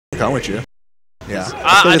come with you. Yeah.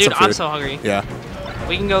 Dude, I'm so hungry. Yeah.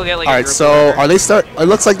 We can go get like. All right, so are they start? It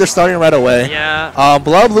looks like they're starting right away. Yeah.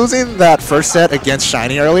 Blub losing that first set against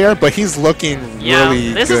Shiny earlier, but he's looking really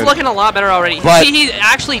good. This is looking a lot better already. But see, he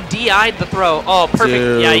actually DI'd the throw. Oh, perfect.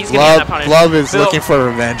 Dude, Yeah, he's gonna get that punish. Blub is looking for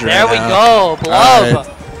revenge right now. There we go, Blub.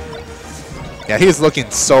 Right. Yeah, he's looking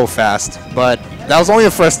so fast, but that was only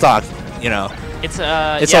the first stock. You know. It's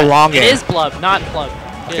a long game. It is Blub, not Blub.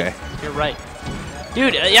 Okay. You're right.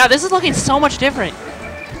 Dude, yeah, this is looking so much different.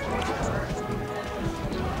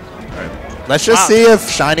 Let's just see if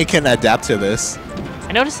Shiny can adapt to this.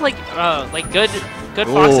 I noticed like good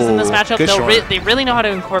foxes in this matchup. They really know how to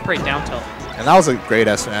incorporate down tilt. And that was a great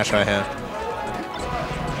S smash by him.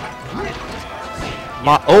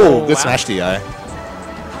 Good smash DI.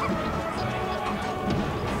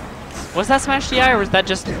 Was that smash DI or was that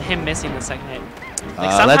just him missing the second hit?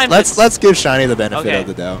 Like let's give Shiny the benefit of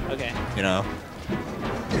the doubt. Okay. You know.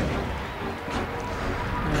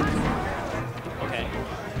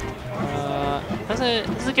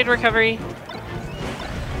 This is a good recovery.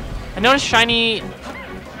 I noticed Shiny.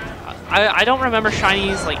 I don't remember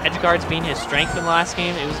Shiny's like edge guards being his strength in the last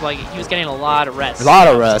game. It was like he was getting a lot of rest. A lot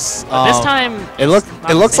of rest. This time, it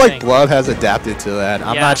looks like Blub has adapted to that.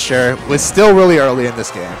 I'm not sure. It's still really early in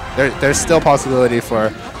this game. There's still possibility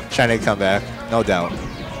for Shiny to come back, no doubt.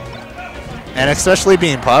 And especially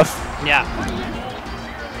being Puff. Yeah.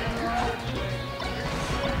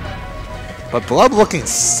 But Blub looking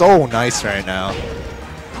so nice right now.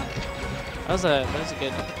 That was a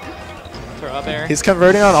good throw up air. He's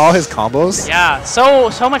converting on all his combos. Yeah, so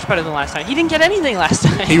much better than last time. He didn't get anything last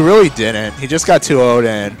time. He really didn't. He just got 2-0'd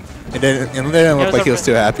and it didn't look like he was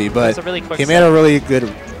too happy. But really quick he made a really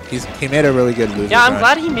good. He made a really good loser. Yeah, I'm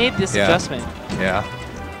glad he made this adjustment. Yeah.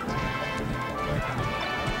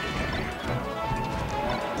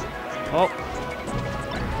 Oh.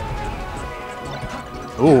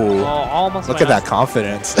 Ooh. Almost look at that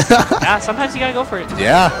confidence. Yeah, sometimes you gotta go for it.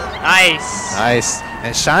 Yeah. Nice. Nice.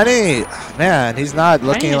 And Shiny, man, he's not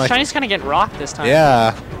looking like. Shiny's kind of getting rocked this time.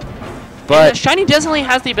 Yeah. But Shiny definitely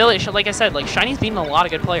has the ability. Like I said, like Shiny's beaten a lot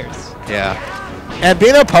of good players. Yeah. And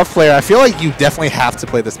being a Puff player, I feel like you definitely have to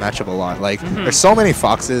play this matchup a lot. Like, there's so many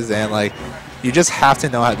foxes, and like, you just have to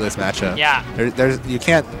know how to do this matchup. Yeah. You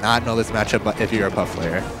can't not know this matchup if you're a Puff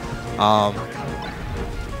player.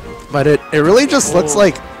 But it really just looks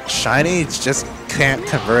like Shiny just can't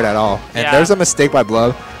convert at all. And there's a mistake by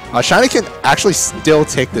Blub. Shiny can actually still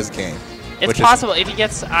take this game. It's possible if he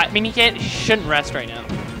gets. I mean, he shouldn't rest right now.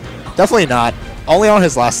 Definitely not. Only on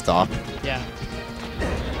his last stock. Yeah.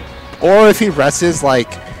 Or if he rests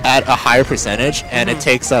like at a higher percentage, and it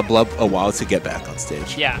takes Blub a while to get back on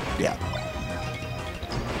stage. Yeah. Yeah.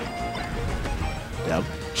 Yep.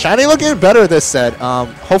 Shiny looking better this set.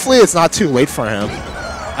 Hopefully it's not too late for him.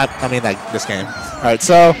 I mean, like this game. All right,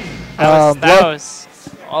 so that was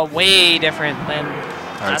way different than.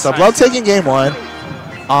 All right, so Blub taking game 1.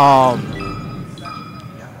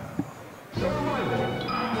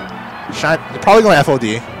 Probably going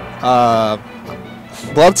FOD.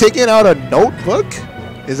 Blub taking out a notebook.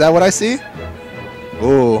 Is that what I see?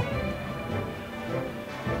 Ooh.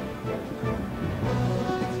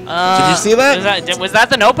 Did you see that? Was that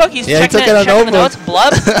the notebook? He's checking the notes.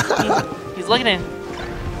 Blub. he's looking in.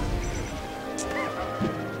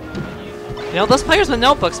 You know, those players with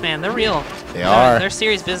notebooks, man, they're real. They're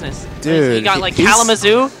serious business. Dude, you got like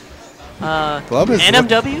Kalamazoo, Blub is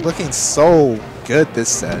NWM. looking so good this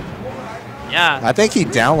set. Yeah. I think he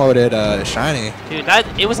downloaded Shiny. Dude,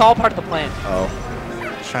 it was all part of the plan. Oh,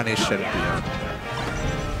 Shiny shouldn't be on.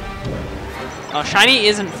 Oh, Shiny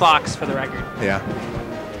isn't Fox, for the record. Yeah.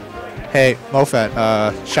 Hey, Mofat,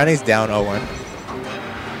 Shiny's down 0-1.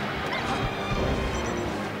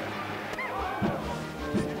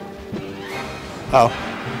 Oh,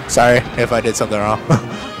 sorry if I did something wrong.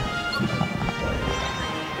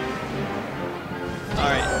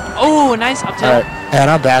 Alright. Oh, nice up tilt. Alright, and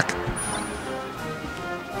I'm back.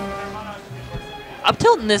 Up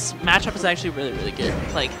tilt in this matchup is actually really, really good.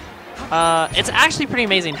 Like, it's actually pretty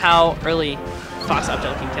amazing how early Fox up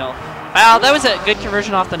tilt can kill. Wow, that was a good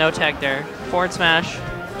conversion off the no tag there. Forward smash.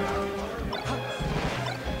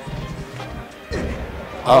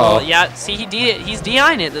 Oh, yeah. See, he's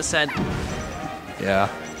DIing it this set. Yeah.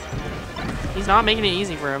 He's not making it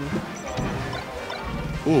easy for him.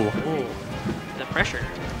 Ooh. Ooh. The pressure.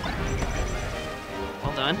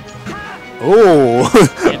 Well done. Ooh.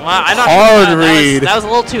 Yeah, well, I'm not hard sure read. That was a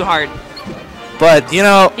little too hard. But, you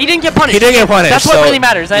know. He didn't get punished. He didn't get punished. That's what really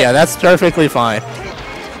matters. Yeah, that's perfectly fine.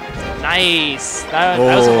 Nice. That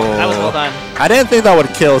was well done. I didn't think that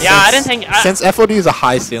would kill. Yeah, I didn't think. Since FOD is a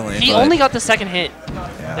high ceiling. He only got the second hit.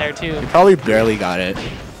 Yeah. there too. He probably barely got it.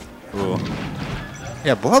 Ooh.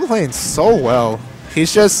 Yeah, Blub playing so well.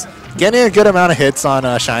 He's just getting a good amount of hits on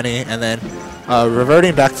Shiny and then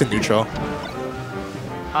reverting back to neutral.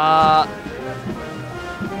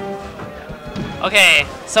 Okay,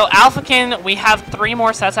 so Alphakin, we have 3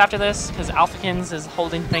 more sets after this because Alphakins is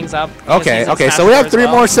holding things up. Okay, so we have 3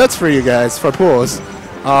 more sets for you guys for pools.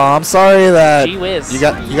 I'm sorry that you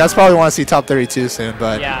guys probably want to see top 32 soon,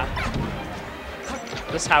 but yeah,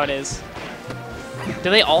 this is how it is. Do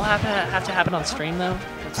they all have to happen on stream though?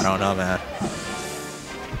 I don't know, man.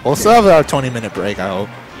 We'll still have our 20-minute break, I hope.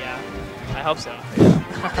 Yeah, I hope so.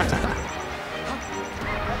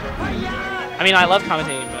 I mean, I love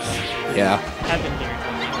commentating, but yeah, I've been here.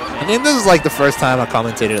 I think this is like the first time I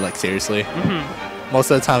commentated like seriously. Most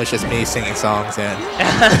of the time it's just me singing songs and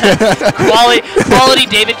quality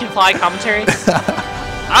David can fly commentary.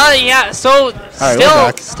 Yeah. So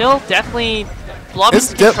still definitely Blub in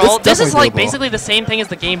control. This is like basically the same thing as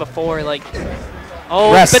the game before. Like,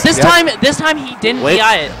 but this time he didn't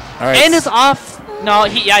DI it, and it's off. No,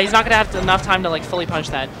 he's not gonna have enough time to like fully punch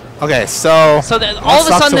that. Okay, so then all of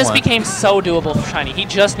a sudden this became so doable for Shiny. He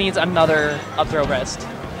just needs another up throw rest.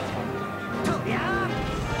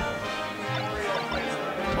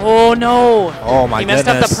 Oh no! Oh my goodness! He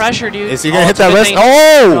messed up the pressure, dude. Is he gonna hit that rest?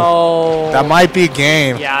 Oh! No! That might be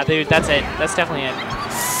game. Yeah, dude, that's it. That's definitely it.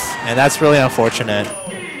 And that's really unfortunate.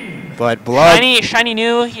 But Blub. Shiny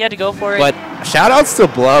knew he had to go for it. But shoutouts to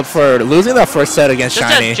Blub for losing that first set against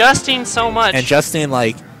Shiny. Just adjusting so much. And Justin,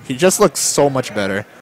 like, he just looks so much better.